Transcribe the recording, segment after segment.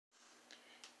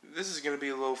this is gonna be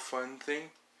a little fun thing.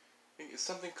 It's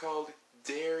something called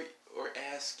Dare or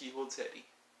Ask Evil Teddy.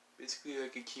 Basically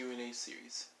like a Q&A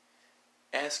series.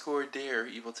 Ask or Dare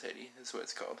Evil Teddy is what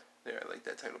it's called. There, I like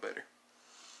that title better.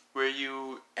 Where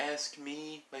you ask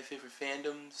me my favorite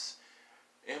fandoms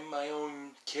and my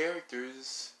own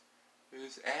characters.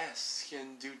 Just ask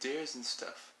and do dares and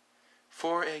stuff.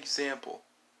 For example,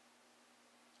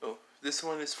 this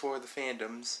one is for the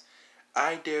fandoms.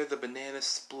 I dare the Banana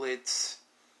Splits.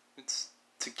 It's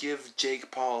to give Jake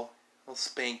Paul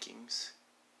spankings.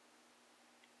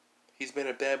 He's been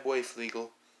a bad boy, Fleagle,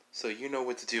 so you know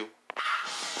what to do.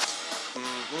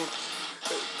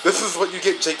 This is what you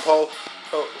get, Jake Paul,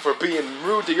 for being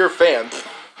rude to your fans.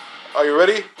 Are you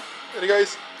ready? Ready,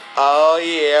 guys? Oh,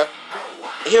 yeah.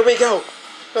 Here we go.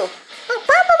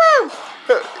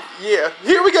 Yeah,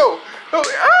 here we go.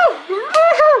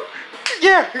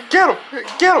 Yeah, get him.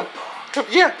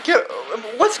 Yeah, get him.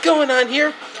 What's going on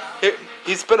here?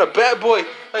 He's been a bad boy.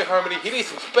 Hey, Harmony, he needs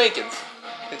some spankings.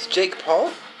 It's Jake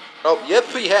Paul? Oh,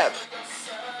 yes, we have.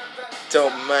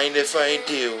 Don't mind if I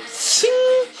do. Sing!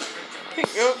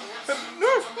 No.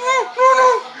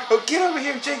 Oh, get over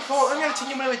here, Jake Paul. I'm gonna take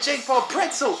you with Jake Paul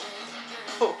pretzel.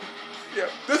 Oh, yeah,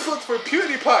 this one's for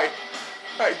PewDiePie.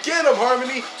 Alright, get him,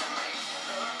 Harmony.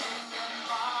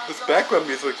 This background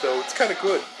music, though, it's kind of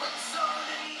good.